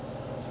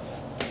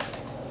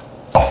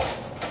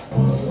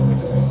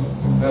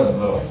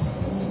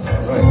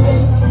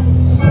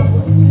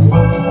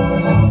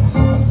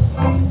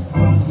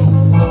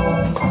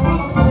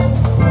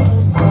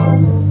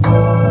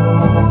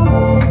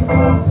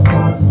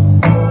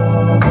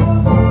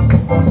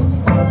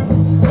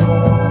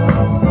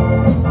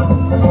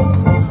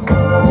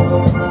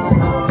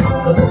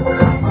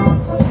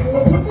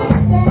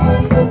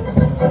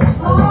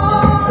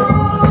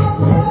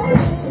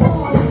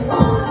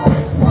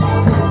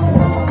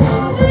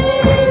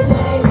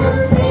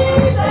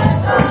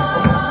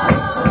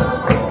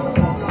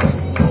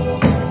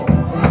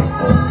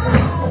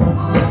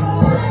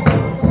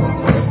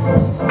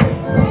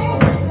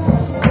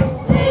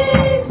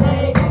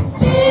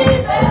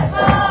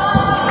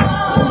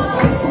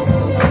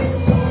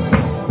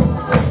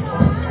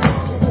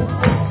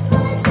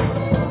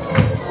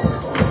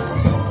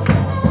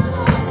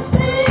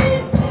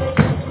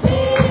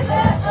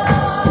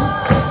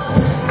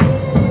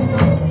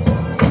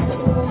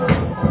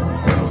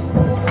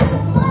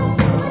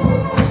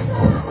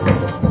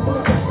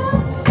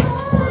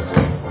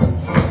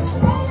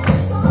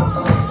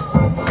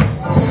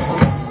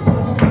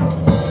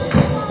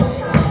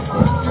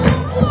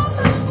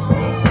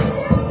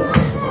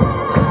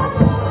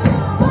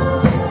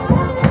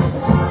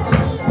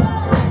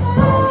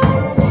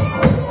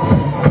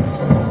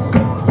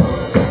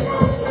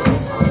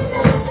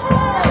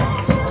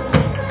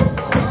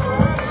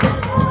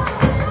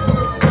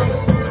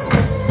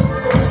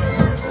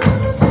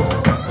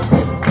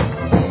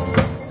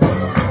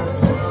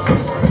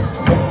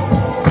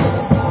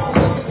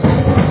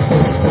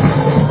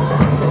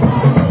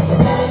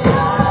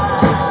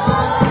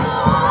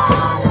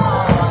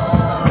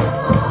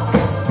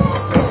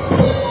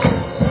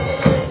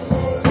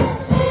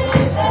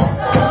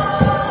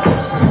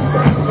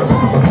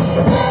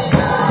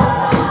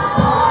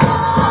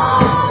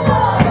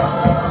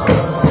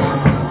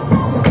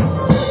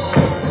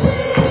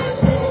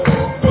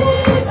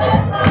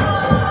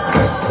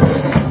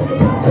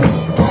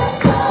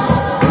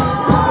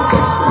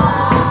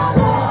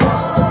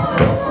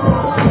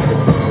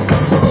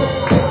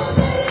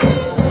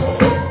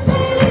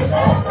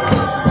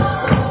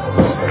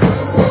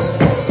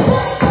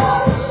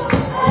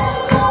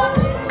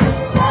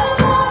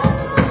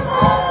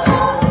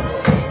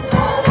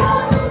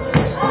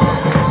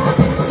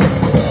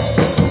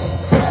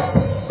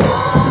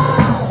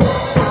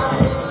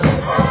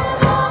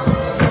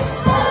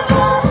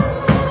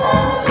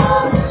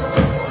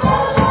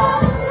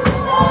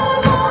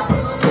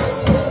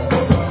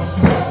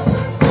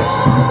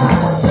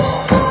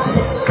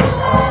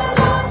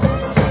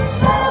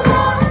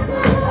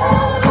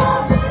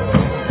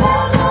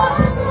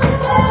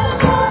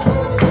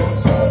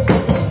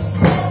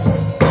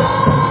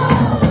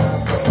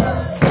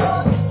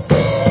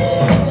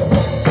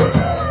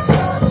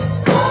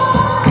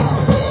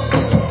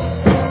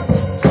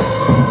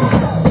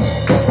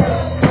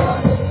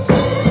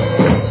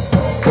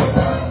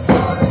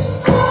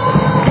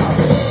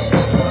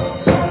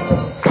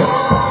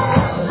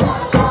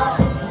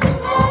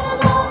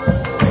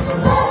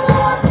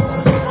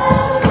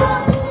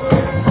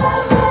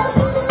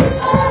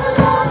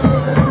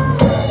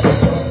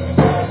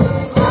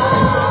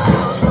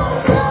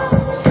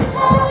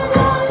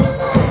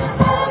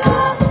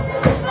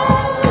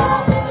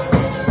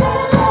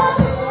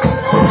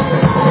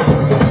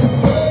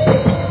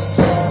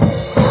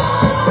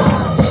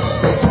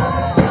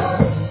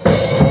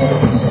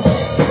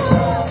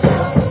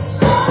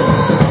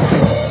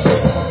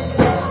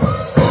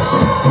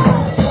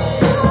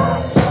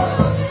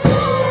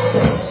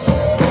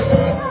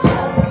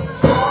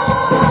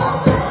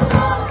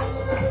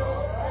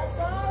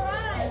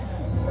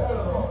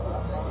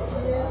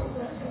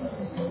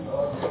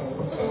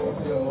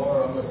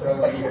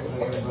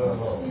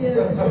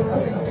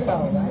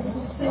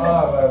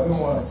All right, we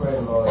want to pray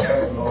the Lord.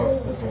 Thank the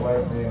Lord, Sister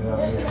White being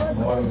out here this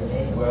morning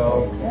as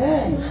well.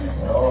 And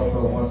I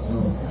also want to,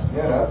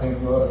 again, I think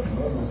you ought to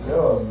commend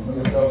yourselves and give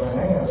yourself a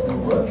hand for the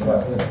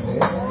workshop yesterday.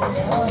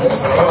 Thank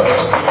the Lord.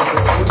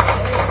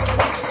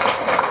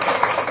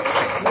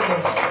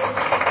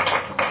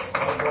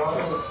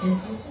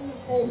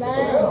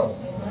 Amen.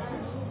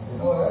 You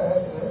know,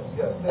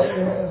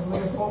 yesterday, as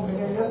many folks in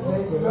here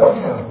yesterday, you got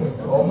him.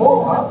 Or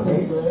more, I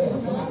believe.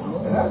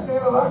 And that's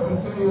saying a lot,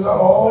 considering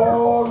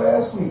all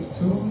last week.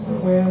 Tuesday,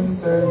 Wednesday,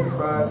 Thursday,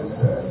 Friday,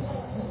 Saturday.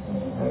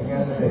 And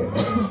again today.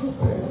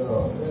 Praise the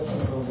Lord. Praise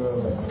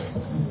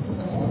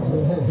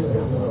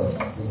the Lord.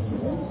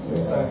 We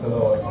thank the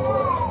Lord for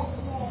all.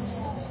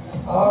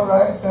 All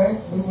right,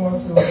 saints, we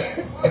want to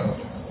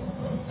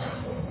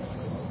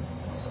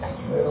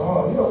later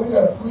on. You know, we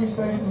got 3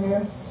 saints in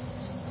here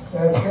that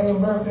had the same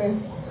birthday.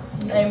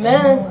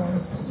 Amen.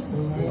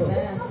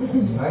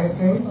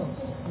 19.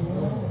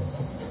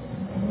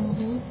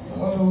 I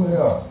wonder who they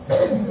are. I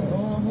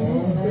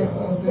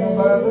don't see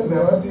anybody looking at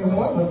them. I see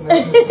one looking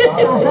at me. So I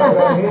don't know what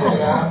that is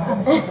now.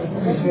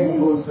 Appreciate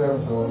full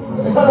service over there.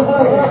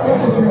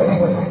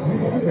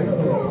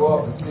 Go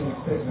off and see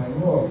sick now. You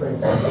all pray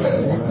for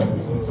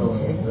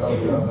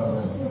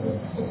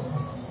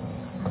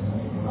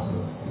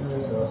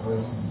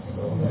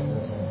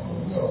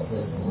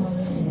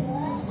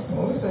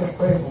when we say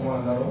pray for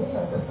one another,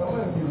 don't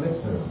let it be lip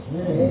service.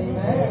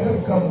 Let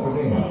it come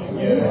within.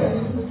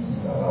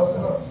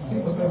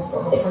 People say, I'm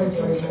going to pray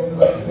for you, they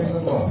like to sing the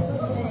song.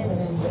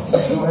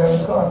 You don't have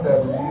any contact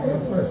with you in the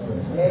first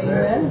place.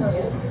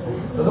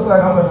 So it looks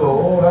like I'm going to do a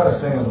whole lot of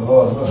singing the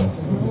Lord's willing.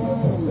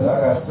 I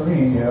got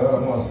 3 here.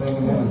 I'm going to sing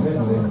them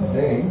individually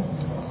today.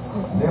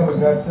 Then we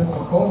got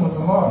Sister Coleman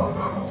tomorrow.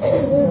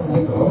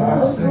 So I'm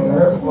going to sing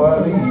her before I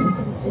leave.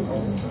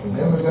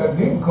 Then we got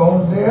Deacon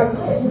Coleman there.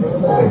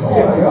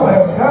 Y'all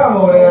have time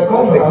over there at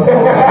Coleman.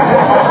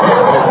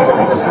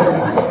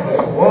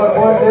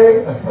 One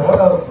day,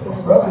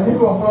 brother, you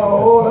gonna follow a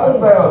whole lot of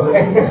bounds. You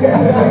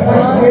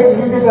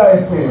get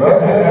ice cream,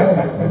 right?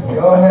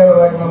 Y'all have it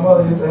like my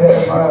mother used to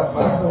have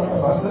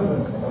my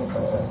sister's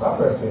my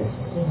birthday.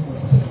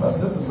 My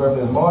sister's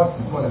birthday is March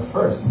the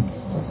 21st.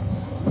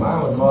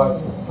 Mine was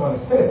March the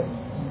 25th.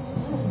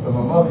 So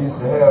my mother used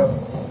to have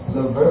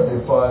little birthday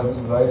parties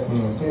with ice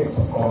cream and cake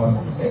on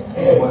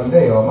one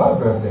day on my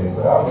birthday.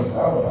 But I was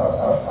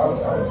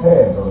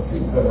had though, see,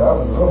 because I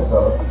was a real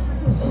fella.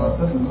 And my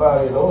sister's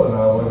 5 years older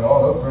now, and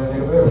all her friends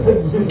did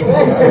everything. I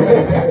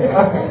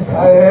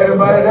had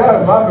everybody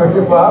down at my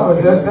birthday, but I was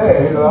just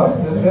there, you know. I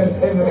was just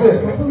in the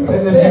midst. They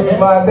just used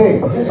my day.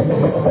 So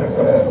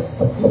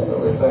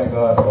we thank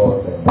God for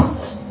all things.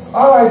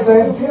 All right,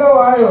 saints. You know,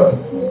 I was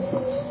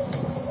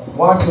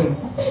watching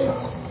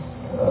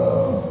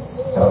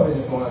television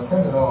this morning. I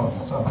turned it on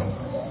for something.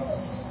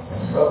 And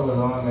the brother was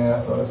on there. I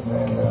saw this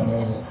man down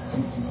there just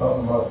keep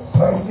talking about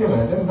Thanksgiving.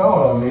 It didn't dawn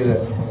on me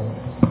that,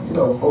 you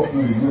know, folks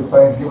usually give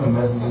Thanksgiving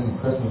messages and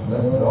Christmas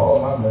messages.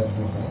 All my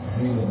messages are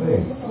Jesus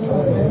saved.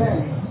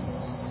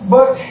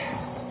 But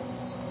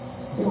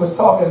he was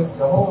talking,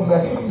 the whole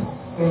message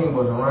theme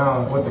was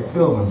around what the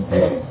pilgrims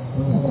did.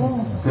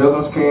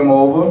 Pilgrims came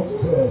over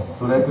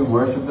so they could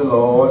worship the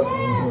Lord.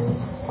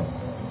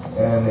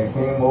 And they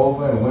came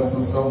over and went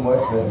through so much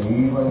that they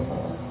even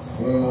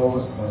came over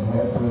and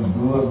had to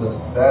endure the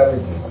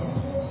savages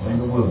in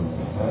the wilderness.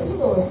 Now, you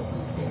know, it's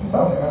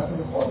something. I said,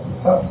 it's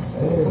something.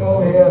 They came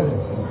over here.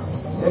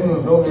 They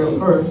didn't go there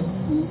first,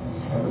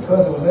 and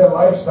because it was their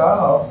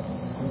lifestyle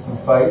to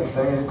fight,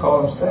 they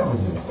called them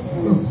savages.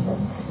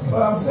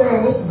 But I'm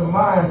saying this is the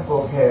mind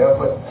folk have,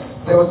 but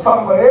they were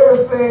talking about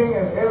everything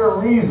and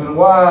every reason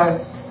why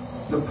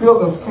the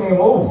pilgrims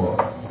came over,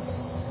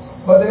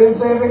 but they didn't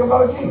say anything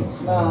about Jesus.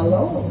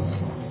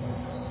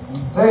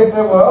 They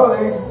said, well,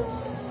 the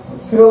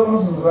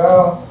pilgrims was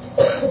our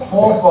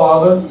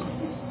forefathers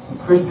in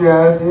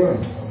Christianity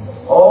and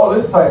all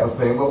this type of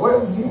thing, but where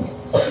was Jesus?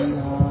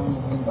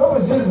 What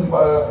was Jesus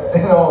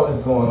in all this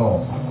going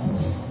on?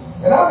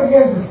 And I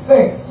began to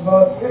think,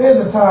 well, it is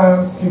a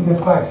time to give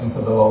thanks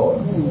unto the Lord.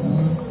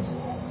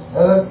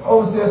 As an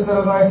overseer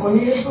said tonight, for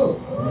he is good.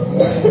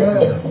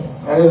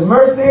 And his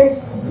mercy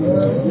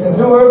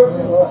endureth.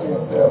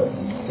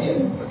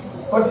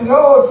 But you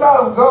know, a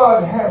child of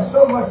God has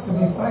so much to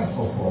be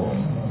thankful for.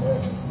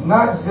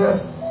 Not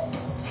just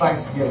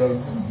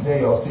Thanksgiving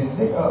Day or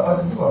season.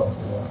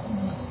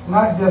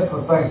 Not just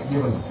for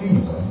Thanksgiving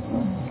season,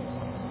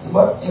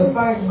 but to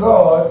thank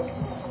God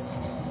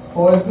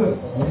for his goodness.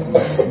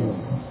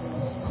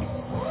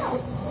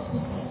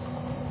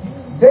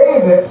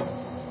 David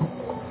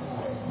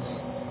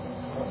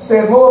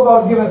said more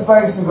about giving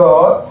thanks to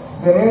God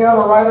than any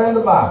other writer in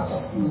the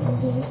Bible.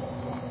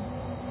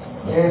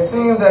 And it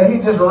seems that he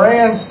just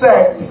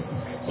ransacked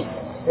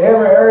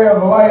every area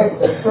of life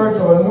in search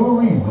of a new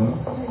reason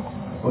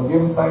for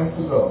giving thanks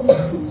to God.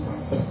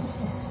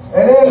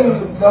 And in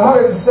the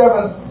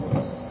 107th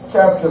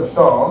chapter of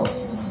Psalms,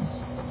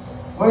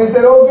 when he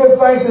said, oh, give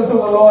thanks unto the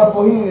Lord,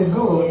 for he is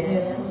good,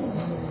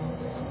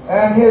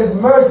 and his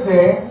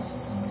mercy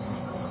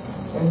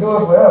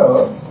endure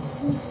forever.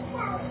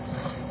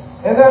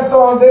 And that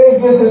song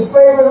Dave gives his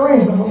favorite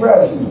reason for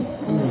gratitude.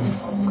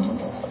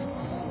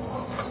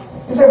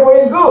 He said, for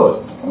his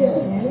good.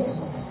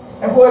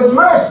 And for his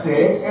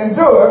mercy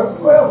endure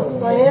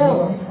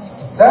forever.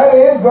 That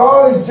is,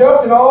 God is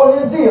just in all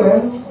his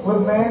dealings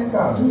with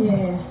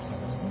mankind.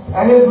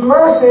 And his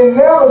mercy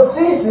never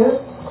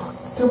ceases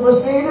to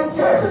proceed in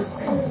judgment.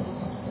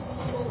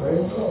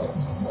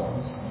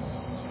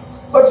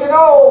 But you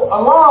know,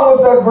 along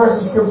with that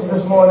verse of scripture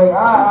this morning,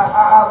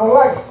 I would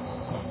like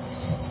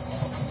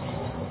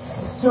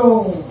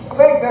to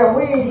think that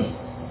we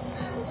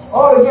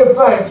ought to give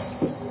thanks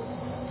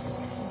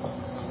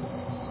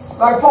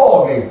like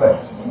Paul gave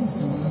thanks.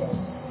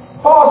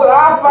 Paul said,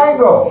 I thank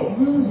God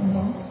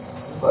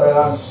for an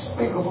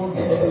unspeakable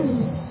gift.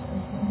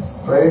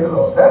 Praise the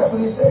Lord. That's what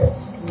he said.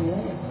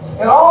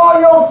 In all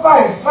your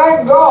thanks,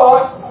 thank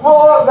God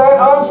for that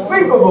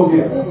unspeakable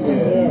gift,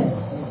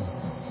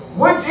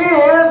 which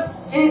is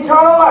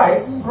eternal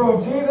life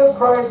through Jesus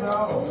Christ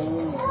our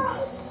Lord.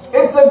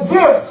 It's the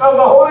gift of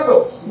the Holy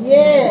Ghost.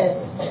 Yes.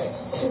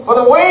 For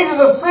the wages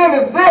of sin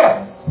is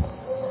death,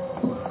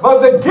 but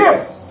the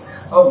gift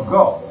of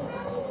God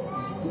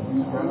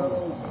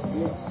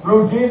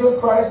through Jesus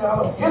Christ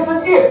our Lord. It's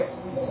a gift.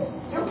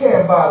 You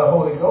can't buy the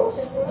Holy Ghost.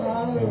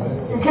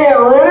 You can't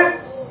rent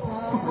it.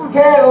 You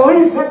can't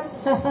lease it.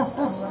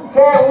 You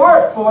can't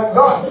work for it.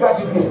 God's got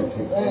to give it to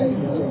you.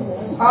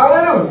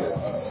 Hallelujah.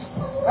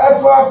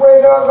 That's why I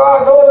pray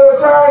God, those that are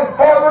trying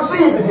haven't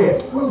received it yet.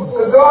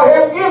 Because God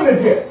hasn't given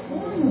it yet.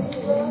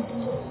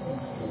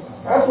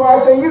 That's why I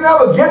say you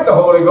never get the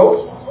Holy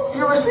Ghost.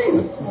 You receive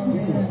it.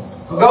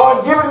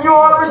 God giving you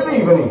on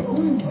receiving it.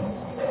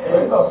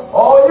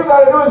 All you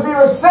got to do is be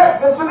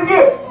receptive to the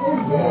gift.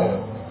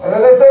 And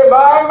then they say,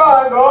 by and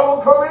by, God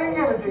will come in and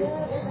give it to you.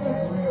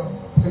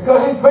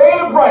 Because he's paying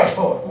the price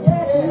for it.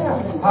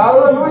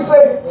 Hallelujah. We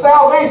say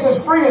salvation is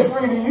free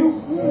to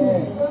you.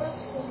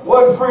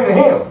 Wasn't free to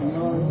him.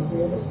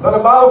 But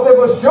the Bible said,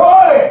 but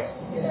surely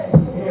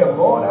he has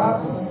borne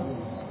out.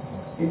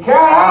 He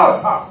carried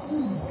our sorrow.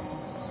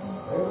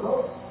 Praise the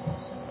Lord.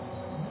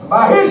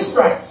 By his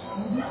stripes,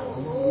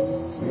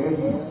 we are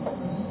healed.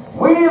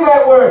 We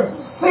that were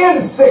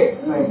sin sick,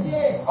 saints.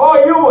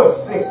 Oh, you were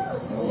sick.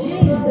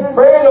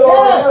 Praise the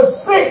Lord, you were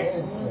sick.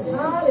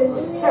 You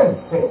were sin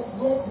sick.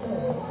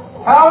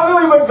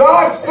 Hallelujah, but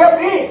God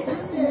stepped in.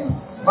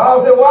 The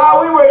Bible said,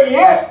 while we were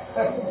yet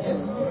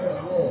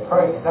sinners,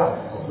 Christ died.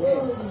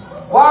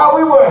 While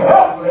we were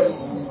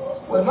helpless,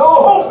 with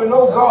no hope and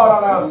no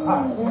God on our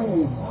side,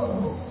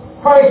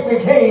 Christ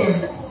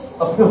became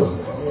a pilgrim.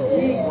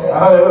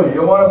 Hallelujah.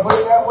 You want to put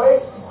it that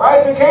way?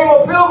 Christ became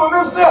a pilgrim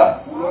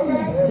himself.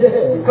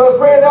 Because,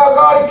 praise our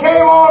God, he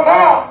came on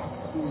down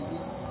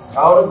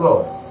out of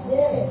glory.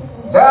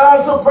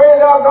 Down to,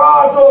 praise our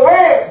God, to a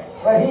land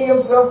that he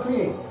himself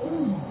created.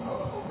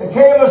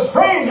 Became a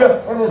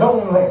stranger in his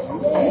own land.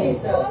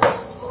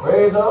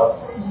 Praise the Lord.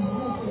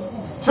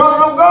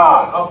 Children of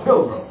God are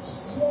pilgrims.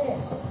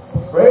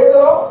 Praise the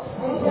Lord.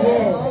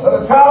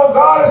 But the child of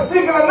God is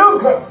seeking a new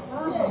country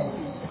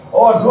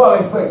or a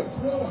dwelling place.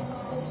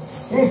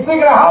 He's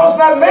seeking a house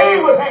not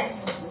made with hands,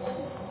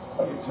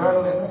 but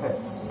eternal in the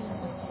heaven.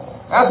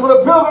 That's what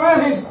a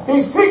pilgrim is.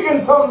 He's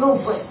seeking some new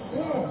place.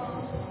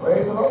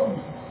 Praise the Lord.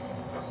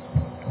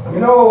 You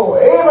know,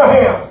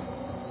 Abraham,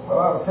 well,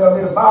 I'll tell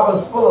you, the Bible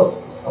is full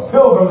of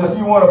pilgrims, if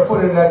you want to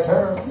put it in that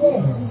term.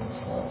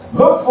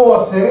 Look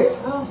for a city.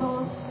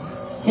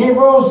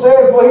 Hebrews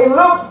said, well, he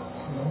looked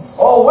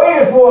or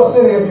waited for a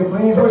city, if you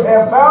please, which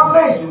have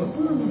foundation,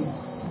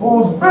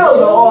 whose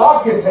builder or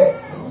architect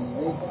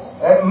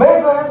and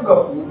maker is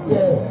God.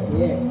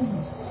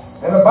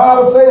 And the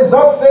Bible says,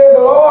 thus says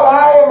the Lord,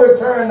 I am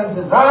returned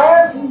unto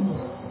Zion,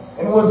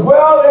 and will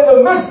dwell in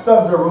the midst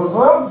of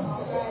Jerusalem,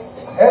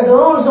 and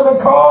Jerusalem shall be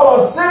called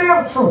a city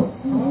of truth,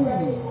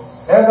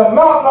 and the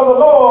mountain of the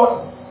Lord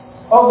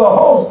of the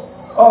host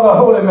of the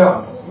holy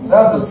mountain.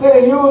 That's the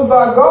city used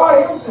by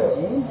God himself.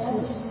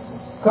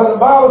 Because the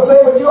Bible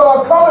says, but you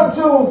are coming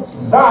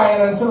to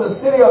Zion, and to the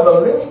city of the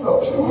living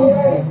God,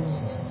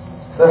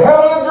 the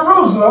heavenly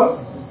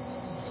Jerusalem,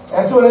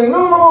 and to an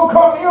innumerable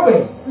company of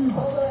angels.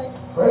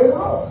 Praise the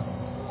Lord.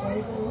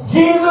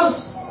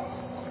 Jesus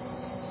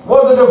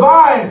was a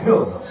divine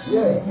pilgrim.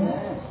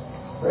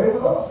 Praise the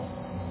Lord.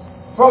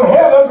 From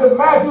heaven, because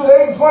Matthew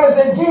 8:20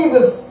 said,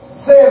 Jesus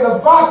said, the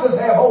foxes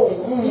have holes,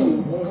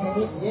 and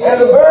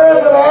the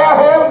birds of the air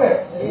have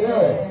nests.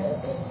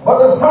 But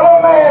the Son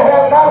of Man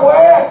hath not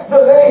where to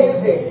lay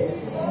his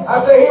head.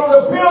 I say he was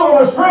a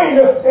pilgrim, a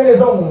stranger in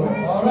his own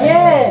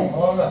land.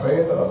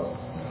 Praise the Lord.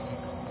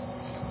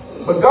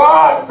 But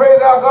God,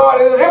 praise our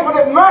God, in his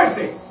infinite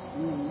mercy,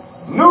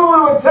 knew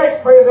it would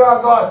take, praise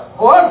our God,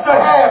 for us to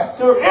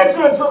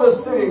enter into the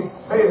city,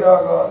 praise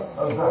our God,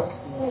 of Zion.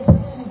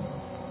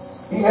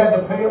 He had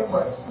to pay a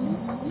price.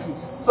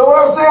 So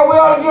what I'm saying, we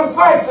ought to give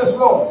thanks this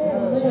morning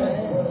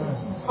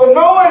for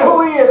knowing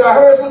who he is. I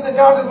heard Sister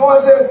John this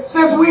morning say,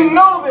 since we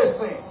know this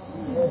thing,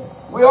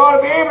 we ought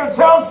to be able to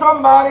tell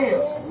somebody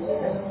else.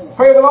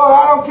 Praise the Lord,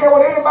 I don't care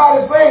what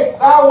anybody says,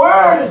 thy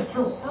word is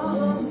true.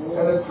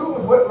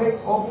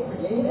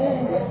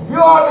 You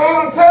ought to be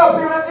able to tell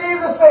people that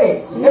Jesus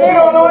saves. If you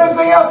don't know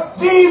anything else,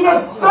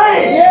 Jesus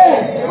saves.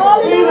 Yes.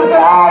 Jesus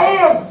said, I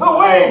am the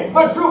way,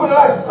 the truth, and the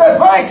life. Say,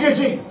 thank you,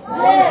 Jesus.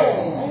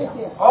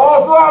 Yes.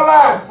 All through our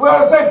lives, we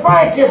ought to say,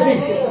 thank you,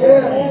 Jesus.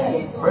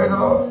 Yes. Praise the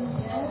Lord.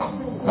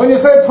 When you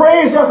say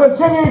praise, just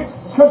continue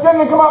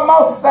to come out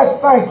mouth, that's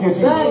thank you,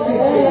 Jesus.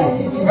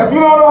 If you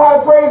don't know how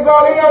to praise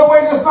God any other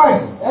way, just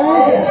thank Him.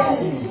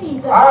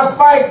 I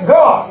thank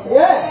God.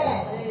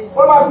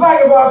 What am I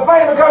thanking for? I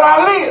thank Him because I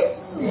live.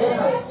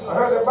 I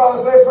heard the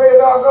brother say, praise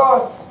our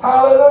God.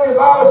 Hallelujah. The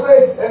Bible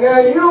says, and now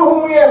you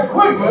whom He hath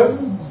quickened,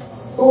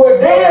 who were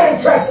dead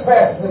in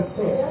trespasses and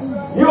sin.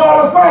 You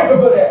ought to thank Him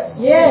for that.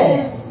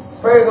 Yes.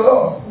 Praise the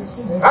Lord.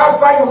 I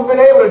thank Him for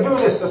being able to do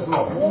this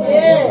morning.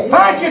 Yes.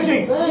 Thank you,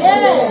 Jesus.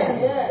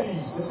 Yes.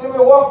 You see me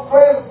walk,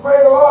 praise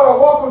the Lord, I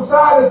walk from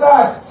side to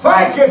side.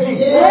 Thank you, Jesus.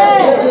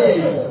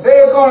 Yes. Day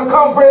is going to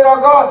come, praise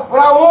our God,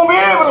 when I won't be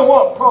able to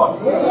walk across.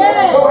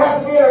 Yes. Don't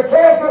have to be in a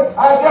casket.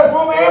 I just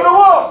won't be able to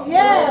walk.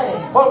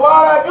 Yes. But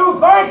while I do,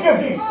 thank you,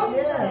 Jesus.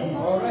 Yes.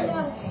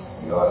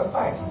 You ought to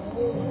thank Him.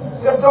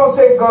 Just don't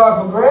take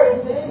God for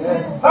granted.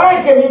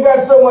 Thank Him. You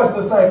got so much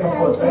to thank Him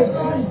for. Thank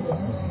you.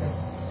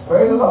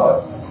 Praise the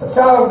Lord. A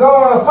child of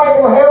God ought to thank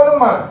Him for having a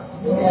mind.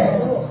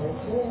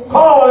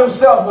 Paul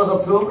himself was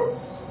a pilgrim.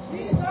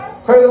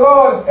 Praise the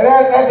Lord. And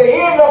at the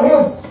end of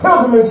his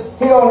pilgrimage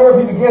here on earth,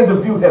 he began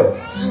to view heaven.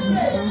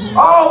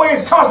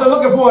 Always constantly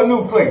looking for a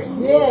new place.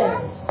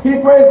 He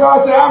praised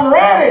God and said, I'm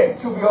ready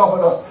to be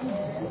offered up.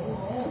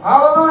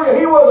 Hallelujah.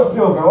 He was a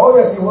pilgrim. Oh,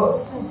 yes, he was.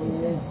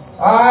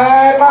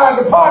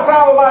 The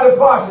part-time of my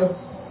departure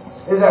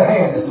is at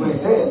hand, is what he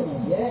said.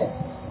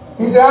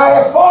 He said, I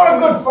have fought a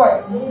good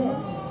fight.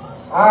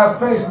 I have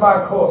finished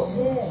my course.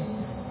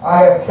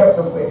 I have kept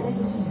the faith.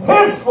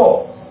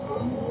 Henceforth,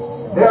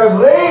 there is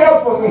laid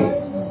up for me.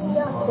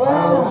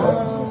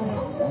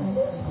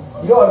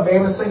 You ought to be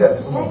able to say that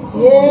this morning.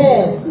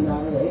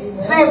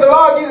 See, if the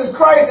Lord Jesus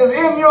Christ is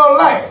in your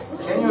life,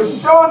 and you're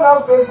sure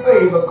enough been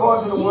saved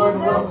according to the word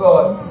and will of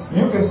God,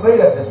 you can say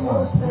that this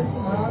morning.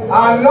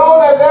 I know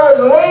that there is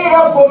laid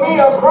up for me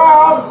a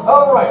crown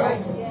of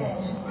righteousness.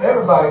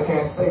 Everybody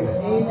can't say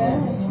that.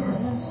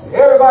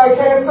 Everybody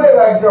can't say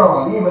like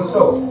John, even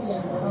so.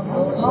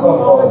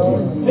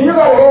 See, you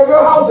got to have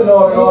your house in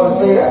order to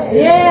say that.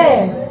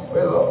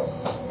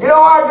 You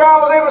know why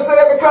John was able to say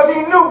that? Because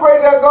he knew,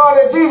 praise that God,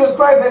 that Jesus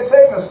Christ had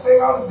taken a sting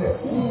out of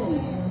death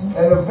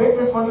and the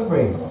victory from the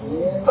grave.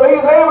 So he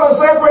was able to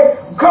say,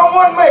 come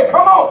one way,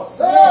 come on.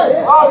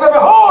 I said,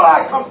 behold,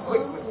 I come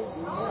quickly.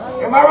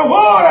 And my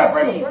reward I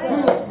bring you.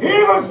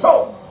 Even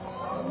so,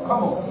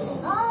 come on.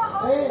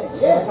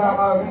 Every time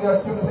I read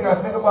that scripture, I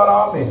think about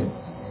our man.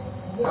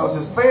 That was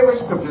his favorite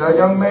scripture. That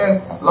young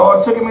man,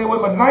 Lord took him in with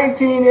him at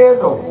 19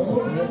 years old.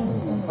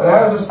 And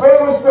that was his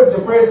favorite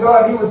scripture. Praise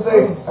God. He would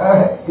say,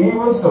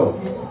 even so.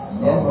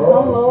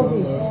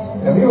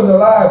 If he was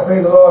alive,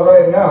 praise the Lord,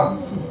 right now,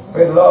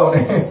 praise the Lord,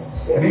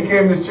 if he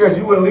came to church,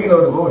 he wouldn't lead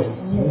no devotion.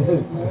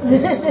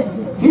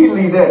 He'd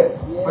lead that.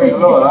 Praise the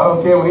Lord. I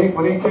don't care when he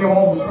came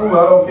home from school,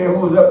 I don't care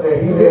who was up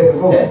there. He had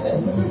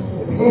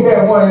devotion. He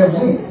had one of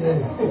them seats.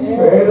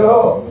 Praise the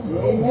Lord.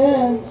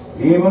 Amen.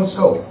 Even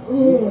so.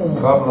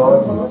 Come,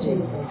 Lord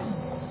Jesus.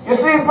 You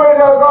see, praise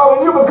our God,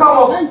 when you become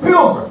a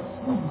pilgrim,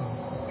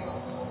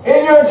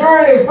 in your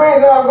journeys,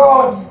 praise our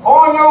God,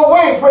 on your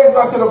way, praise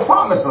God, to the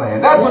promised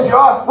land. That's what you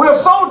are.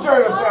 We're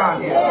sojourners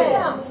down here.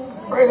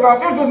 Praise God,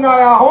 this is not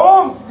our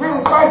home.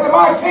 Jesus Christ said,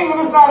 my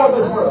kingdom is not of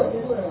this world.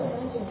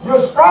 You're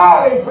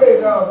striving,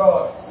 praise our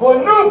God, for a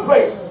new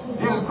place.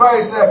 Jesus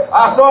Christ said,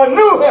 I saw a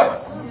new heaven,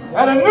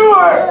 and a new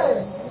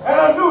earth, and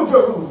a new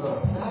Jerusalem.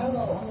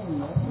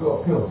 You're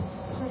a pilgrim.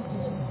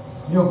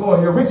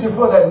 You're reaching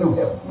for that new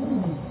heaven.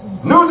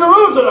 New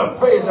Jerusalem,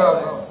 praise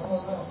our God.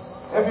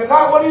 If you're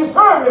not, what are you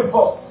serving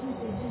for?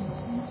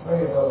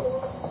 Praise God.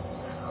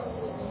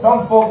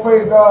 Some folk,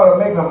 praise God, are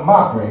making a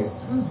mockery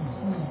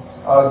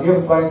of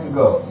giving thanks to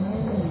God.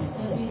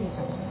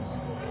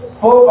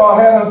 Folk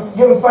are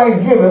giving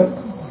thanksgiving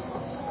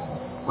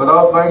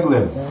without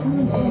thanksgiving.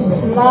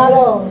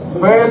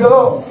 Praise the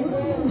Lord.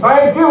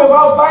 Thanksgiving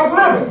without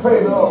thanksgiving.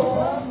 Praise the Lord.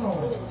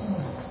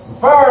 The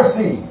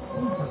Pharisees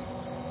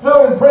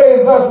stood and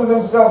praised thus with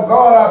himself,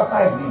 God, I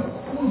thank thee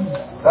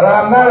that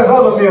I am not as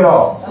other men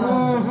are,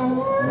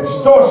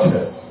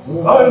 extortioners,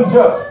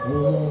 unjust,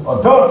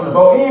 adulterers,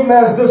 or even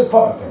as this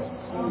publican.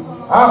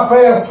 I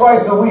fast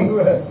twice a week.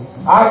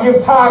 I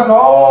give tithe to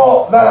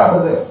all that I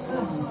possess.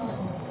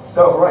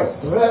 Self-righteous.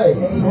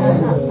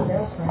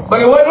 But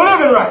he wasn't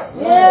living right.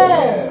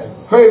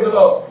 Praise the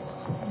Lord.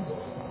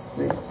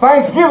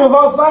 Thanksgiving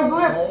about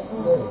thanksgiving.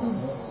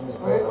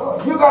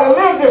 You got to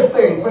live this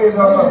thing. Praise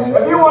God.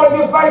 If you want to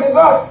give thanks to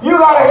God, you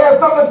got to have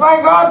something to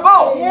thank God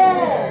for.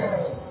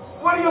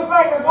 What are you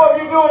thanking for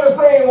if you're doing the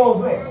same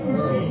old thing?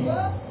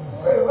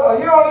 Praise God.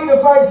 You don't need to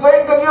thank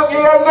Satan because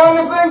you haven't done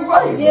the same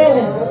thing.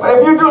 But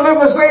if you do live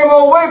the same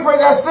old way, praise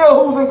God, still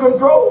who's in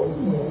control?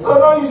 So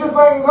no, you should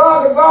thank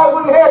God that God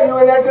wouldn't have you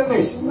in that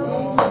condition.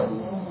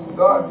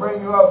 God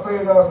bring you up,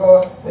 praise our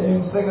God, and you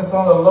can sing the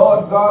song, the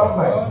Lord God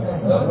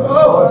Almighty.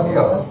 Lord,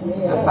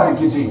 And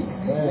thank you, Jesus.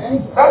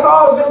 That's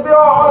all that should be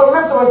on the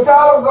lips of a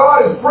child of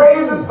God is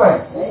praise and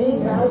thanks.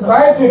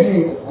 Thank you,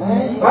 Jesus.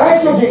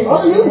 Thank you, Jesus.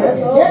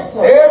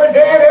 Every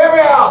day and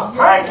every hour.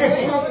 Thank you,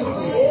 Jesus.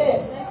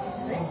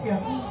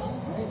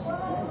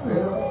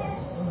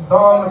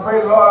 Song to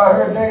praise the Lord. I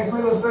heard James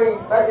Wheeler sing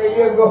back a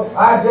year ago.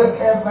 I just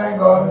can't thank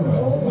God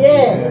enough.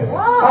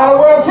 How in the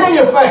world can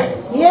you thank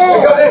Him?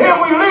 Because in Him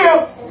we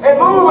live and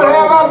move and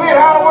have our being.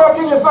 How in the world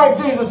can you thank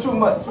Jesus too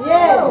much?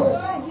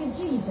 Thank you,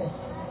 Jesus.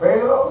 Praise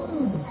the Lord.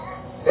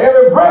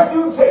 Every breath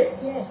you take,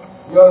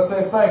 you ought to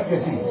say thank you,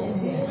 Jesus.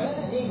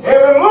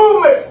 Every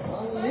movement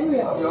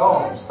of your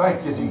arms, thank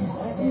you, Jesus.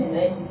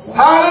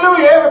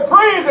 Hallelujah. Every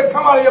praise that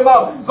come out of your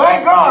mouth,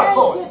 thank God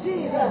for it.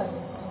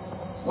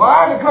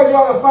 Why? Because you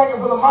ought to thank Him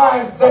for the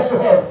mind that you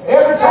have.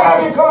 Every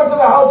time you come into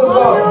the house of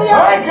God,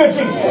 thank you,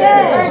 Jesus.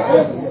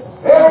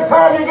 Every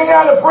time you get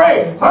down to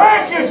pray,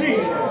 thank you,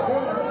 Jesus.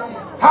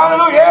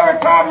 Hallelujah. Every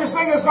time you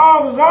sing the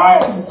song of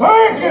Zion,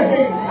 thank you,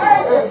 Jesus.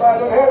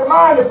 Everybody has a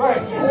mind to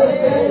thank you.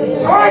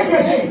 Thank you,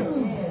 Jesus.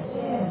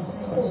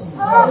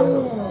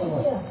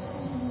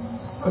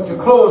 Put your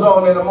clothes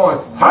on in the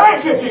morning.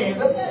 Thank you,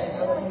 Jesus.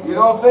 You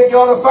don't think you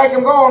ought to thank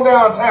Him going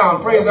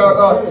downtown, praise our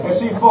God, and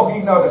see folk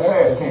eating out the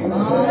trash can.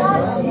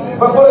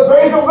 But for the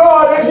grace of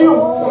God, that's you.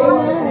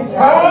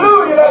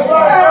 Hallelujah. That's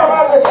why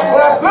and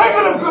I thank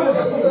Him goodness.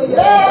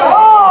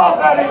 Oh,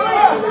 that is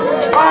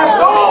my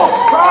soul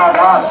cries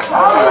out.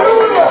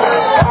 Hallelujah.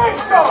 Thank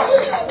God.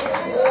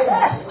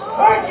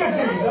 Thank you,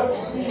 Jesus.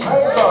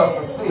 Thank God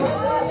for seeing.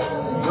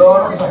 You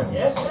ought to thank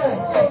Him.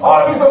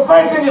 Ought to be some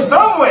thanks in you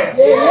somewhere.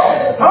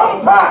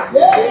 Sometime.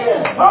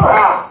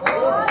 Somehow.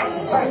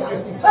 Thank you.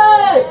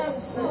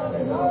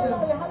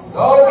 It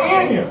ought to be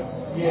in you.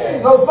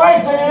 No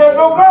thanks in you, there's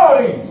no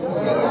God in you.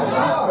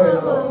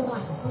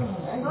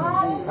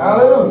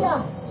 Hallelujah.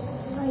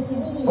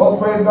 Oh,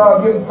 praise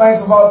God, giving thanks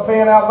about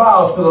paying our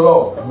vows to the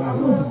Lord.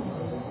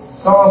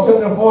 Psalm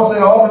 74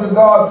 says, offer to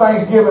God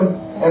thanksgiving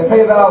and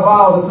pay thy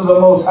vows unto the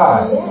Most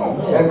High.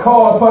 And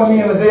call upon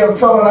me in the day of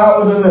trouble and I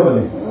will deliver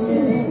thee.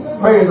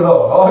 Praise the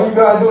Lord. All you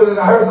got to do is,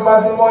 I heard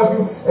somebody say,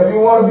 if you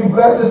want to be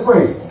blessed, just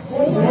praise.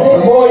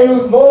 The more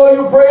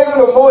you praise Him,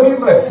 the more He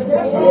blesses.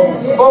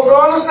 Folks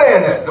don't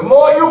understand that. The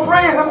more you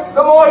praise Him,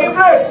 the more He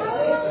blesses.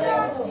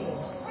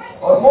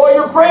 Or the more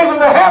you praise Him,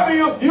 the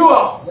happier you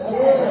are.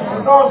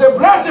 The song says,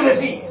 blessed is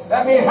He.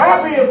 That means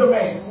happy is the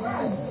man.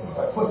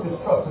 I put this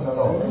trust in the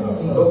Lord.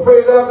 So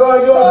praise our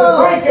God. You ought to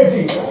say, thank you,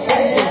 Jesus.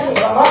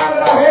 The mind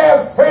that I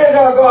have, praise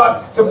our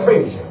God to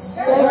praise you.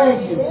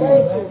 Thank you,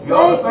 Jesus. You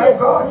ought to thank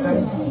God.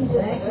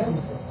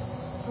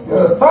 You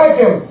ought to thank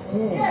Him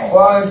for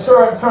our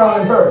eternal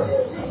inheritance.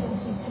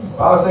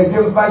 I'll say,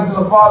 give thanks to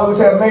the Father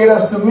which hath made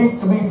us to be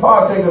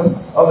partakers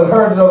of the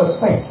inheritance of the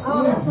saints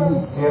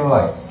in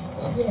life.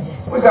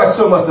 We got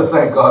so much to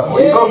thank God for.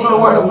 You go through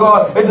the Word of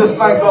God, it just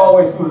thanks all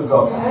the way through the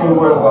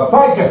Word of God.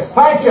 Thank you.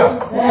 Thank you.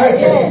 Thank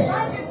you.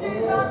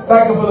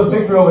 Thank you for the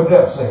victory over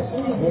death, saints.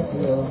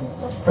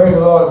 Praise the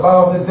Lord. The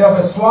Bible says death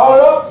is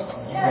swallowed up.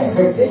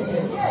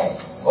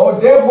 Oh,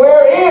 death,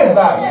 where is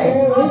thy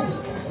sting?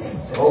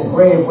 Oh,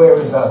 grave, where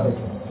is thy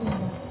victory?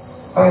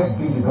 Thanks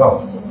be to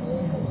God,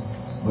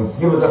 which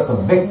gives us the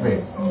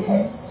victory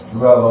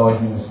through our Lord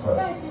Jesus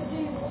Christ.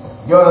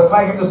 You ought to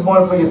thank Him this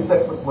morning for your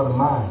set with the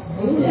mind.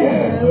 For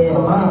the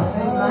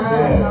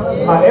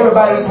mind.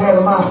 Everybody doesn't have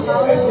the mind.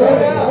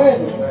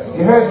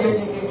 You heard,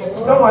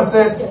 someone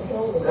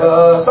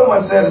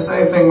said the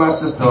same thing my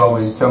sister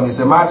always told me. She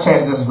said, my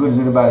chance is as good as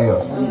anybody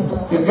else.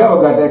 See, the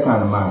devil got that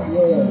kind of mind.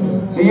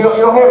 See, you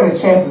don't have any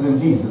chances in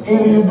Jesus.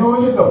 Either you do or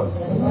you don't.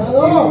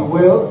 Either you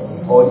will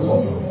or you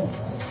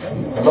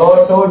won't. The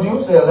Lord told you,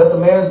 said, unless a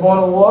man is born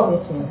of water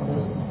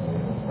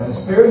and the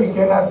Spirit, he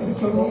cannot see the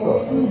kingdom of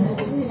God.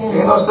 There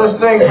ain't no such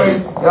thing.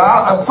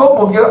 Folk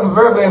will get up and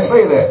verbally and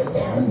say that.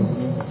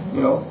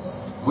 You know,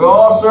 we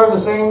all serve the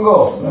same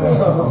goal.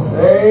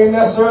 They ain't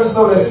necessarily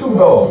so. There's two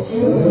goals.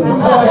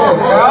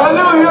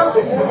 Hallelujah.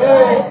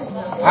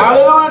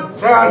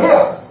 Hallelujah. Down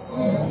here.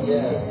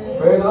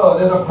 Praise the Lord.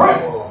 There's a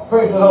prince.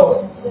 Praise the Lord.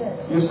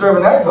 You're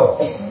serving that goal.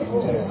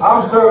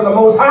 I'm serving the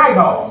Most High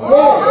God.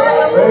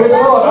 Praise the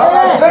Lord. I'm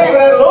not serving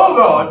that low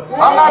God.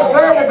 I'm not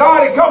serving the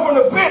God that come from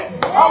the pit.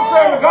 I'm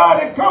serving the God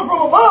that come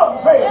from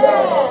above. Praise the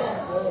Lord.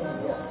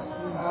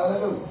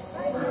 Hallelujah.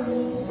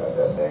 You got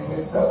that thing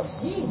mixed up.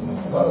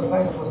 God,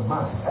 thank you for the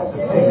mind. That's the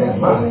thing. That's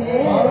mind.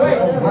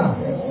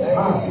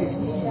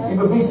 You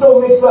could be so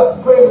mixed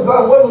up. Praise the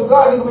God. What was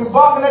God? You could be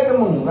barking at the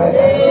moon. Right?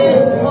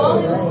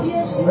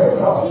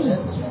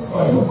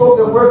 You folks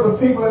that work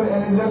with people in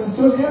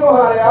institutions, you know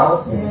how they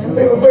are.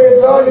 People, praise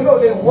God, you know,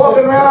 they're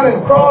walking around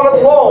and crawling up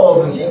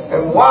walls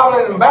and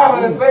wobbling and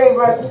babbling and things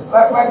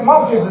like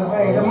monkeys and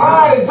things. The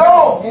mind is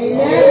gone.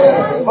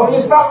 But when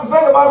you stop and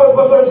think about it,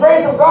 but the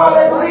grace of God,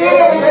 that's the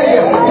end of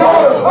it. You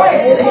know the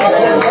faith.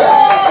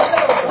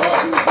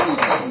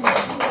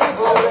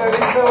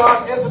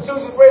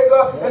 Institutions, praise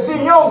God, and see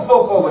young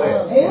folk over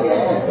there.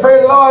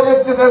 Praise the Lord,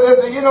 just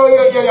you know,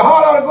 your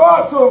heart ought to go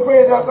out to them,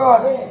 praise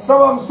God.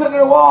 Some of them sitting in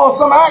the wall,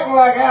 some acting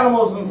like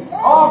animals, and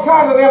all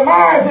kinds of their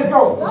minds just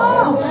go.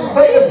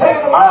 Say the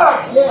entertain the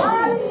mind.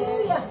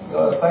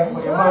 Lord, thank you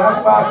for your mind.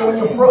 That's why I say when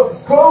you're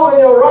clothed in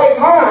your right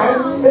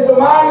mind, it's a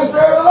mind to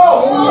serve the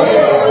Lord.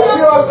 If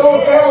you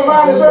don't have a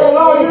mind to serve the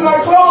Lord, you're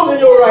not clothed in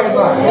your right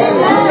mind.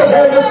 You just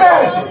have your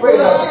sanity. Praise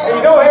God. And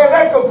you don't have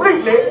that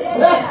completely.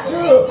 That's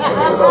true. It's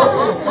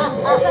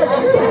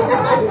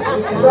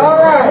all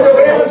right. You'll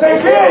be able to take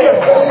care of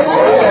yourself.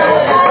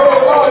 Praise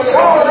the Lord.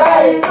 God,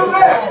 how do you do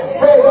that?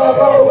 Praise God.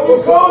 When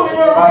you're clothed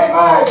in your right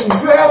mind,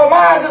 you have a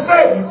mind to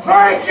say,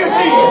 thank you,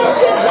 Jesus.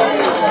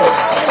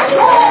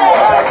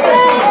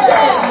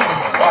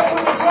 That's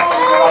when you're clothed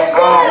in your right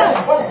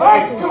mind. When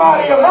thanks come out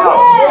of your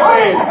mouth,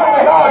 praise come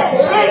to God.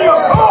 Then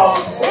you're clothed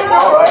in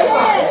your right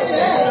mind.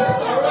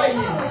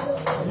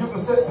 You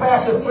can sit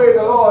past and praise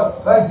the Lord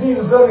like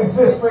Jesus doesn't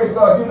exist. Praise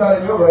God. You're not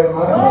in your right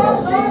mind.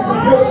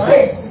 You're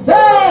sick.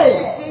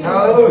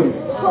 Hallelujah.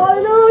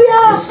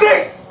 You're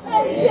sick.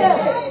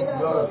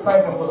 Lord,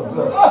 thank Him for the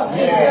blood.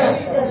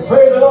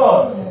 Praise the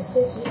Lord.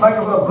 Thank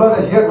Him for the blood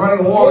that's yet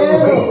running warm in your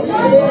veins.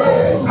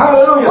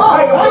 Hallelujah.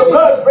 Thank Him for the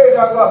blood, praise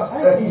our God,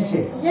 that He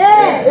shed.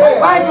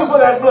 Thank you for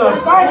that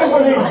blood. Thank you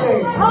for these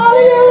things.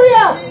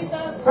 Hallelujah.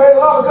 Praise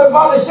the Lord, because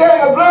by the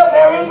shedding of blood,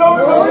 there is no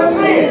remission of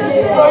sin.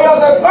 So He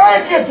said,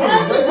 thank you,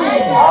 Jesus.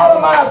 All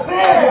of my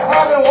sins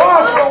have been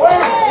washed away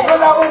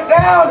because I went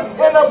down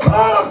in the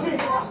blood of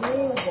Jesus.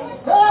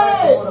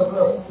 Thank you for the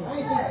blood.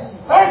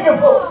 Thank you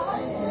for it.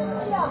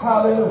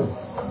 Hallelujah.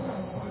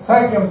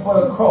 Thank Him for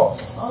the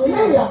cross.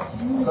 Hallelujah.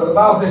 So the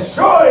Bible says,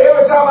 surely,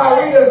 every time I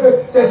read it,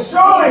 it says,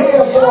 surely He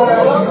has borne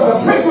that.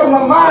 The picture of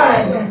my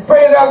mind,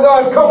 praise our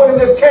God, covered and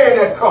just carried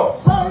that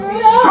cross.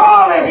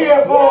 Surely He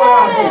has borne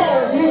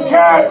that. He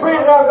carried,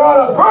 praise our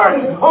God, a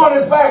burden on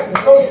His back.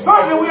 So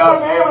certainly we ought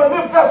to be able to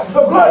lift up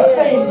the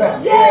blood-stained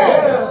back.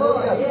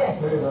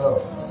 Praise the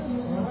Lord.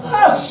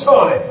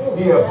 Surely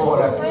He has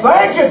borne that.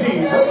 Thank you,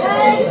 Jesus.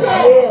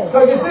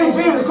 Because you see,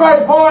 Jesus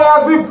Christ bore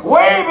our grief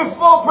way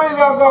before, praise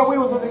our God, we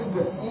was in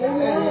existence.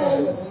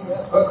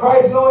 But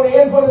Christ, knowing the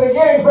end from the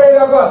beginning, praise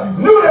our God,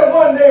 knew that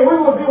one day we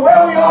would be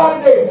where we are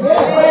today.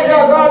 Praise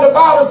our God, the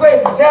Bible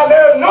says, now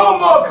there is no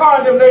more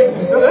condemnation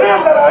to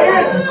them that are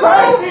in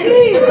Christ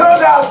Jesus,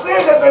 because our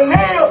sins have been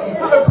nailed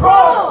to the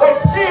cross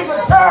that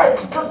Jesus carried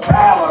to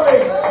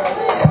Calvary.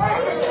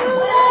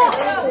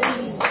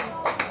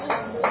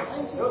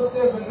 Your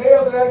sins were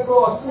nailed to that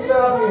cross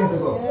 2,000 years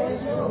ago.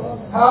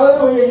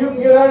 Hallelujah. You can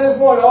get out this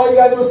morning. All you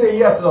got to do is say,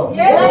 yes, Lord.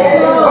 Yes,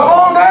 Lord. Come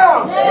on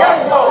down.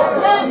 Yes, Lord.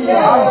 I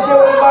don't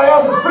care what anybody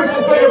else is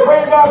preaching to you.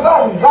 Praise God.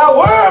 Thy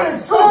word is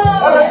truth.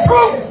 And the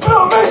truth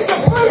will make you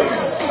free.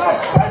 I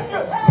thank you.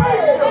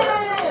 Thank you.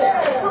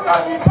 You got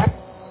me.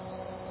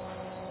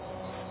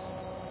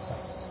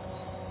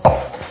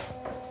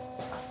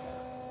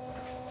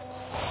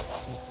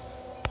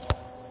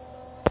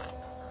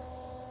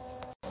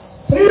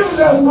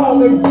 That's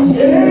salvation.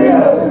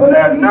 But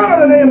there's none of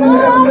the name of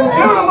heaven.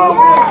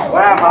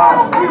 Whereby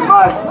we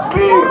must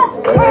be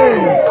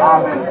saved.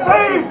 I've been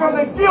saved from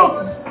the guilt,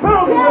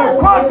 penalty, and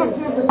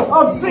consequences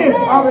of sin.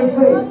 I've been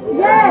saved.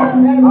 I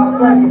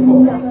thank you for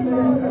it.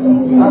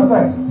 I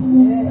thank you.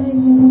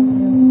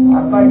 I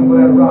thank you for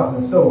that rock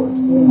and sword.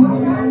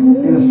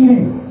 In a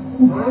shield.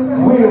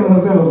 Wheel in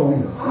the middle of the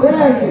wheel.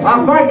 I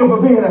thank you for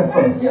being that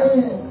first.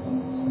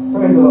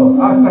 Praise the Lord.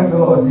 I thank the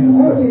Lord Jesus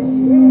Christ.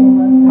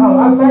 I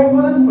thank you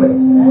for this place.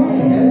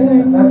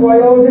 That's why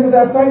you always say,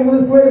 I thank you for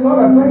this place, Lord.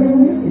 I thank you for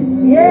these people.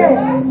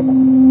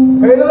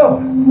 Praise the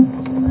Lord.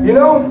 You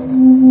know,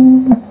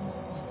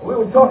 we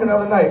were talking the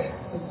other night,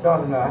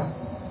 John and I,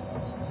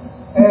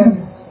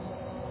 and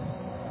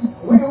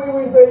we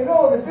say, you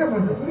know, the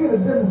difference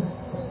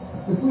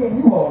between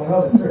you all and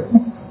other churches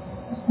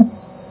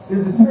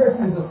is the church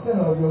is the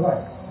center of your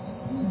life.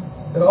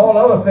 And all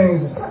other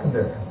things are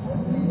secondary.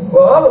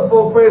 Well, other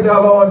folk, praise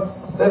our Lord,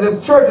 that the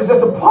church is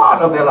just a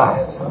part of their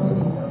lives.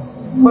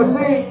 But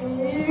see,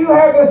 you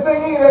have this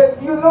thing in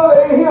that you know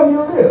that in Him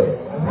you live.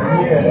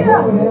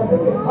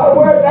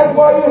 That's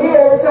why you're here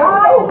every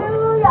time.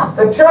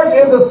 The church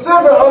is the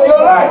center of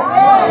your life.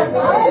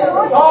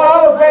 All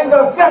other things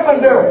are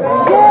secondary.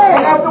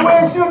 And that's the way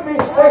it should be.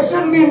 There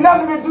shouldn't be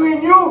nothing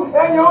between you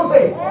and your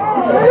Savior.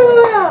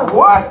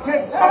 What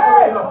can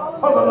separate us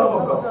from the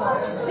love of God?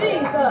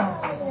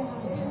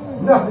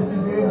 Nothing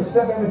should be able to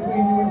step in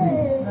between you and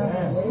Jesus.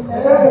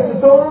 That's the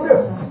total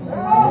difference.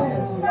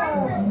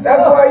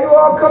 That's why you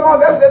all come on.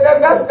 That's the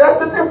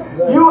difference.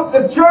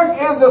 The church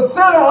is the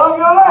center of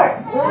your life.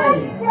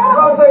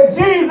 God say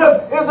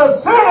Jesus is the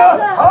center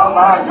of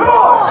my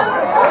joy.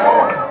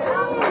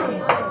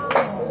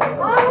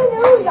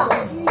 Hallelujah.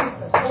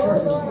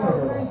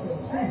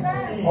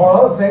 All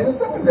other things are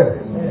secondary.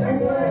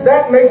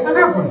 That makes the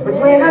difference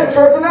between this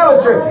church and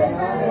other churches.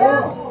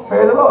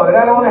 Praise the Lord. And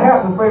that only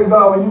happens, praise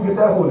God, when you get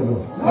that Holy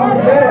Ghost.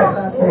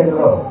 Praise the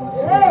Lord.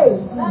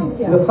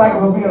 You're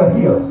thankful for being a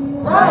healer.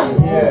 I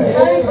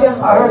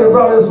heard a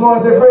brother this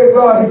morning say, praise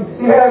God,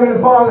 he had him in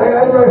the palm of his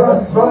hand. That's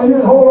right, brother, you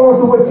just hold on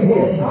to what you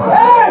hear.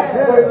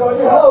 Praise God,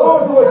 you hold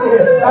on to what you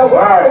hear. That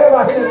word have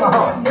I in my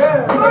heart.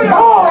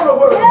 Go on the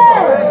word.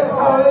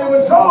 Hallelujah.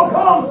 When trouble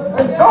comes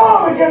and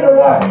storm begin to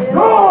rise,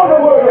 go on the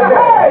word of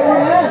God.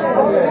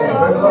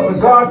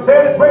 God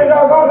said it, praise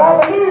our God,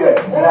 I believe it.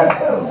 And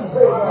that's it.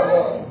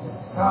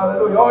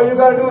 Hallelujah. All you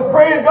got to do is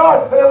praise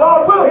God, and the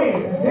Lord will heal.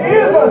 He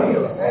is going to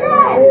heal.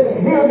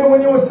 He healed you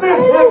when you were sick.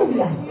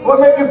 What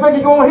made you think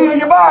He's going to heal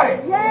your body?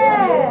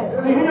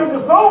 Yes. He healed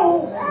your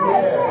soul.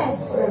 Yes.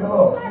 Praise the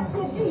Lord.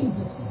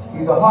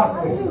 He's a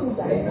heart fixer.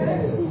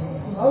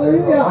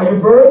 Hallelujah. Are you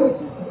burdened?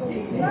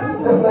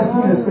 Just like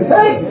Jesus could.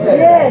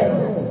 Yes.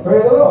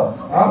 Praise the Lord.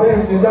 I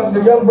mean,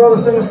 the young brother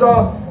sing a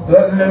song.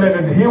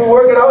 He will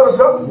work it out or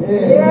something?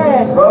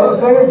 Yes. Brother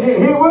singer,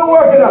 he will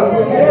work it out.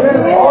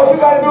 Yes. All you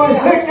got to do is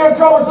take your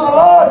troubles to the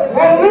Lord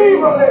and leave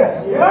them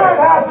there. Learn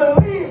how to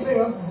leave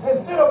them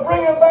instead of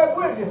bringing them back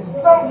with you.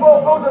 Some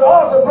folks go to the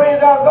altar,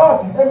 praise our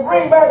God, and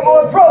bring back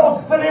more trouble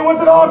than they went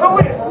to the altar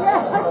with.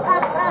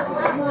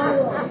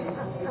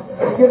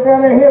 They get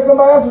down there and hear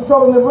somebody else's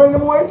trouble and they bring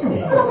them away too.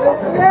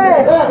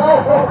 Yes.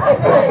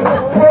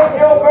 Take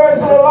your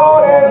burdens to the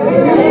Lord and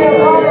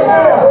leave them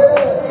there.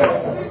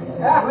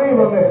 Leave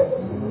them there.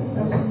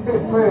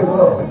 Praise the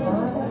Lord.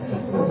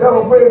 The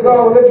devil, praise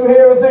God, will let you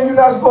hear everything you're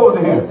not supposed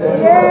to hear.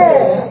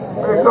 Yes.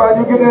 Praise God,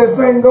 you get in that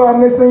thing, God,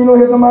 next thing you know,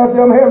 hear somebody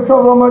say, I'm having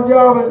trouble on my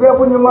job, and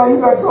up in your mind,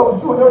 you got trouble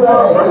too.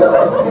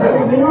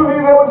 Then you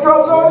leave there with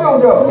trouble on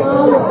your job.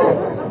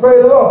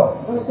 Praise the Lord.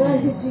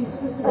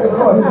 Praise the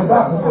Lord, he's a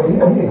doctor, so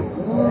he'll hear.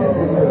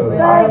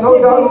 I have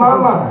no doubt in my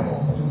mind.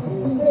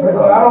 Praise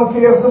the Lord. I don't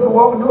care if Sister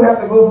Walker do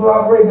have to go through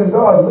operation,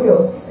 God's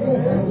will.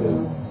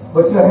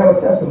 But you'll have a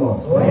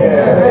testimony.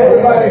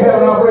 Everybody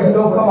have an operation,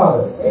 don't come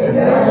out of it.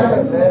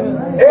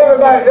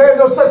 Everybody, there's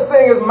no such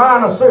thing as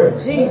minor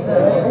surgery.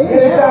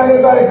 Anytime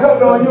anybody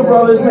cutting on you,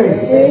 brother, it's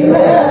major.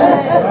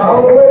 I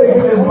don't know where they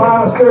get this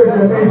minor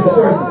surgery and major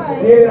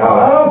surgery.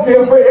 I don't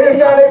care.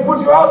 Anytime they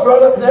put you out,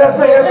 brother,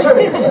 that's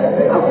surgery.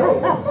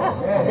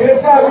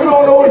 Anytime you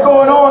don't know what's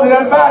going on in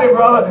that body,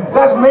 brother,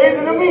 that's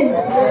major to me.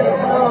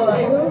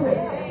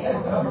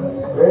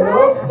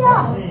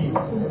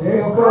 You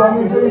ain't gonna cut on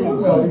me, so you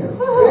can tell you.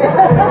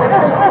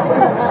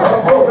 I'm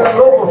talking that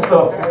local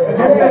stuff.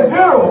 Give me the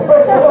general.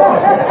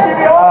 Give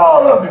me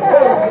all of it.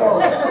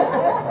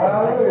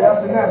 Hallelujah.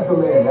 That's the natural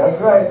man.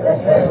 That's right.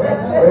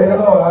 Praise the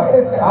Lord.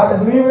 I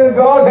just leave it in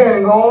God's hand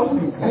and go on to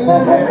sleep.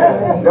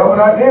 That's what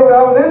I did when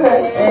I was in there.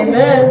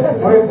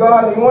 Amen. Praise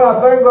God. And when I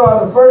thank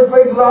God, the first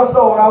places I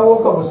saw when I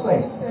woke up was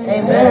saints.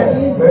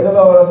 Amen. Praise the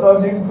Lord. I saw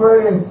Jesus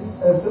Prairie and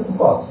Sister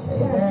Fox.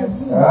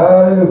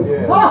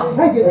 Hallelujah. I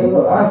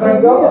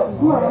thank God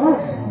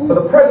for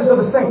the presence of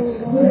the saints.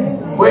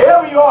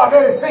 Wherever you are,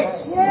 there is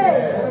saints.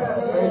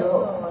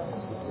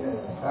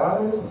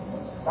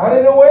 I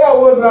didn't know where I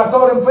was when I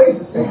saw them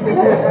places.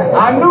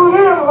 I knew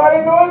them, but I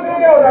didn't know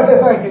anything else. I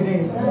said, thank you,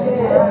 Jesus.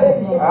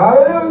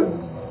 Hallelujah.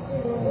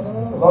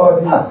 The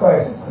Lord Jesus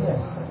Christ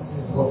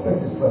will fix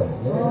His place.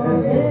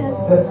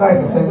 Just thank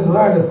Him. Just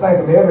learn to thank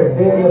Him every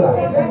day of your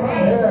life.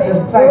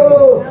 Just thank Him.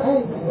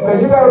 Because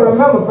you got to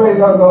remember,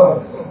 praise our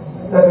God,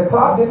 that the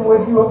clock didn't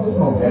wake you up this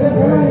morning.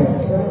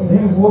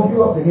 Jesus woke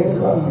you up to hear the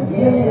clock.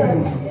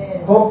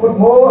 Folks put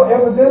more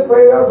emphasis,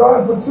 praise our God,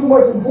 and put too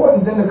much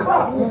importance in the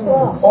clock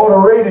or the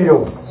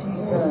radio.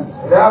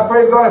 Now, I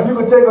pray God, if you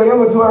could take an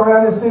inventory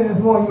around this city this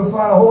morning, you'll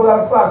find a whole lot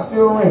of clocks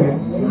still ringing,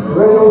 the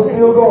radio's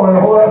still going, and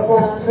a whole lot of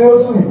folks still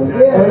sleeping,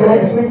 and they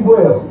ain't sleep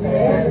well.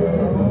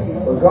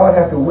 But God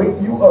has to wake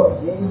you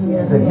up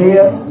to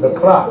hear the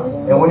clock.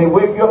 And when He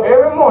wake you up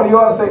every morning, you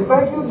ought to say,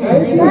 thank you,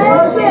 Jesus. The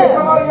first thing that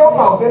come out of your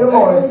mouth in the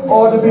morning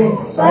ought to be,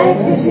 thank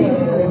you,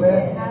 Jesus.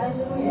 Amen.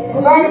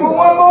 Thank you for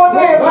one more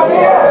day. Thank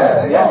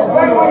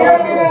you for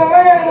yet being in the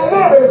land and the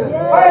living.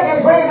 Thank you,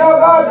 praise our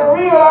God, to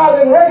realize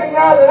and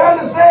recognize and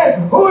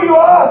understand who you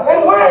are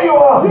and where you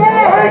are.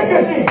 Thank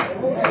you, Jesus.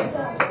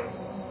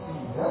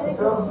 That's the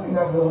terrible thing.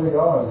 That's the way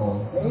God is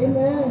going.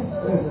 Amen.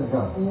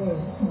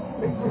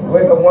 You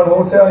wake up one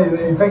hotel,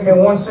 you think you're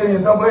in one city or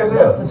someplace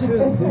else.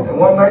 And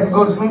one night you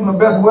go to sleep in the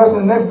Best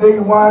Western, the next day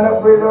you wind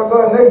up, praise our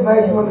God, the next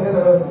night you're in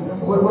a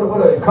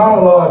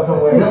common lodge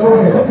somewhere.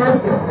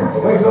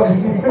 Wake up and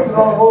see pictures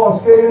on the wall and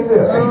skating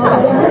there.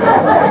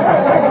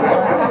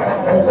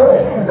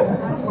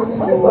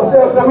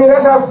 I mean,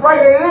 that's how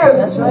frightening it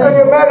is. Can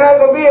you imagine how it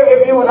would be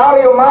if you were out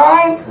of your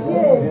mind?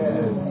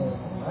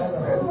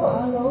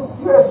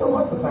 You have so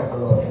much to thank the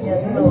Lord.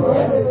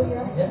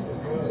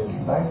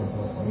 Thank you.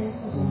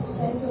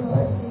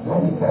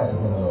 Thank you, Pastor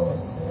Lord.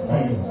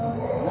 Thank you.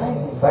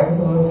 Thank you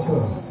for the little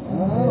children.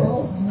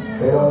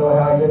 They don't know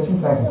how yet you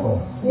thank you for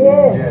them.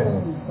 Thank you.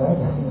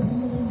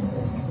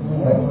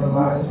 Thank you for the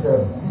mind and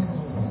service.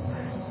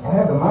 I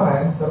have the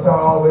mind. Sometimes I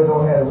always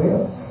don't have the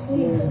will.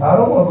 I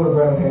don't want to go to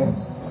Birmingham.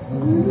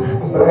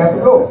 But I have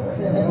to go.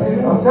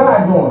 I'm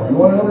tired going. You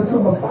want to know the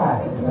truth? I'm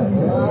tired.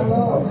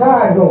 I'm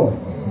tired going.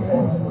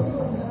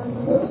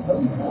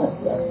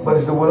 But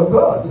it's the will of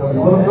God. So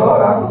the will of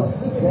God, I go.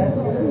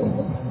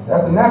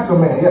 That's the natural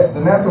man. Yes,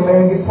 the natural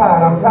man gets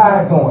tired. I'm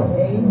tired going.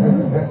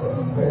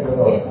 Praise the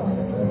Lord.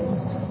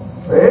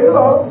 Praise the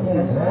Lord.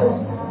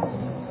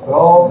 But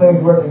all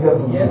things work together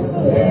for good.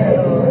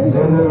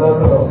 Then the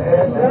love of the Lord. I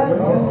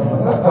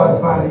tried to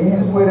find the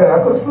easiest way there. I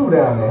could have flew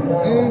down there. I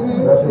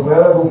said,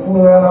 well, I go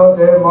fooling around out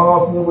there.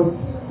 Mom flew with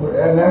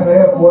And that's the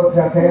airport,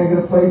 I can't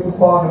get a place to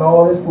park and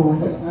all this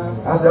food.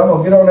 I said, I'm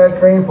going to get on that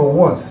train for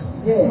once.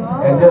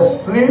 And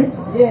just sleep.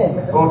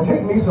 Gonna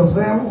take me some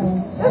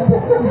salmon.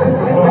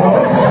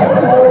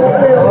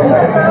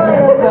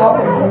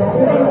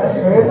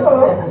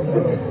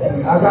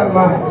 I got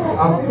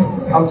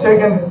I'm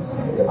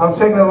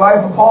taking the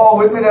life of Paul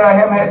with me that I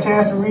haven't had a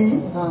chance to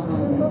read.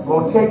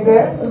 Gonna take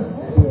that.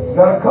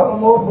 Got a couple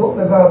more books.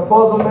 I got a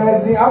puzzle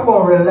magazine. I'm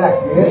gonna relax.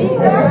 Yeah?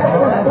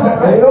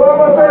 And you know what I'm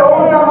gonna say? The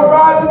only time I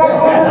ride is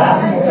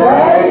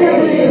thank you,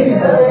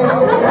 Jesus.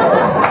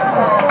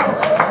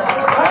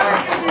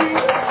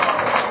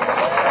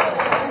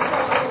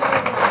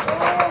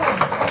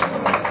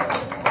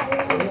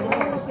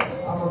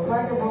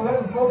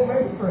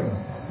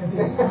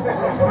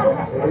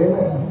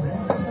 Amen.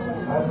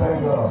 I thank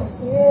God.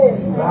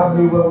 I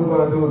believe what we're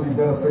going to do will be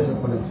beneficial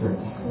for the church.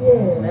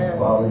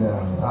 Father,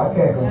 now, I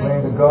can't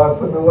complain that God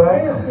put me where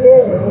I am.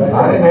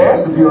 I didn't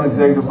ask to be on the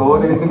executive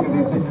board.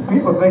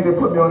 People think they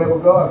put me on there, but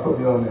God put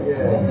me on there.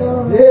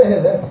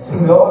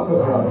 God put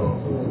me on there.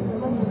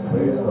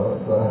 Praise God.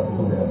 So I have to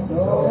do that.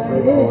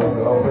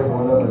 Y'all pray for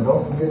one another.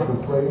 Don't forget to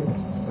pray.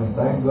 And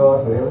thank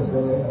God for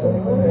everything that's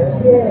done.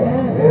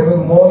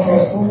 Every morsel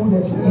of food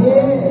that you eat.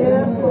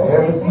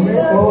 Every piece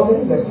of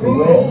clothing that you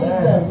wear.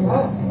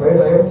 Praise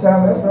God. Every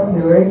time that's something,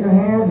 you raise your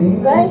hand,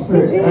 eat the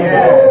Spirit.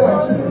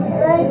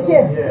 Thank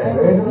you.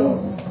 Praise God.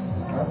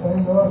 I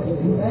thank God. Praise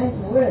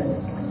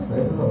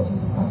the Lord.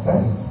 I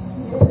thank you.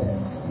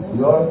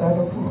 You ought to thank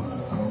Him too.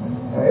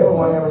 Now,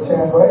 everyone have a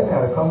chance right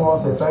now to come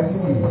on and say, thank you,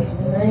 Jesus.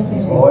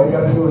 All you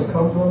got to do is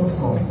come to Him this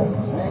morning.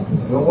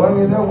 The one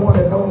is that one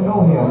that don't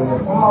know Him in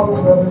the power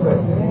of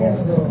resurrection.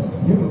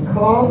 You can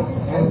come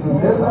and do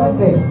this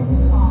day.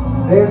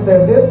 They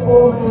said, this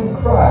woman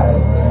cried,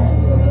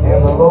 and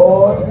the Lord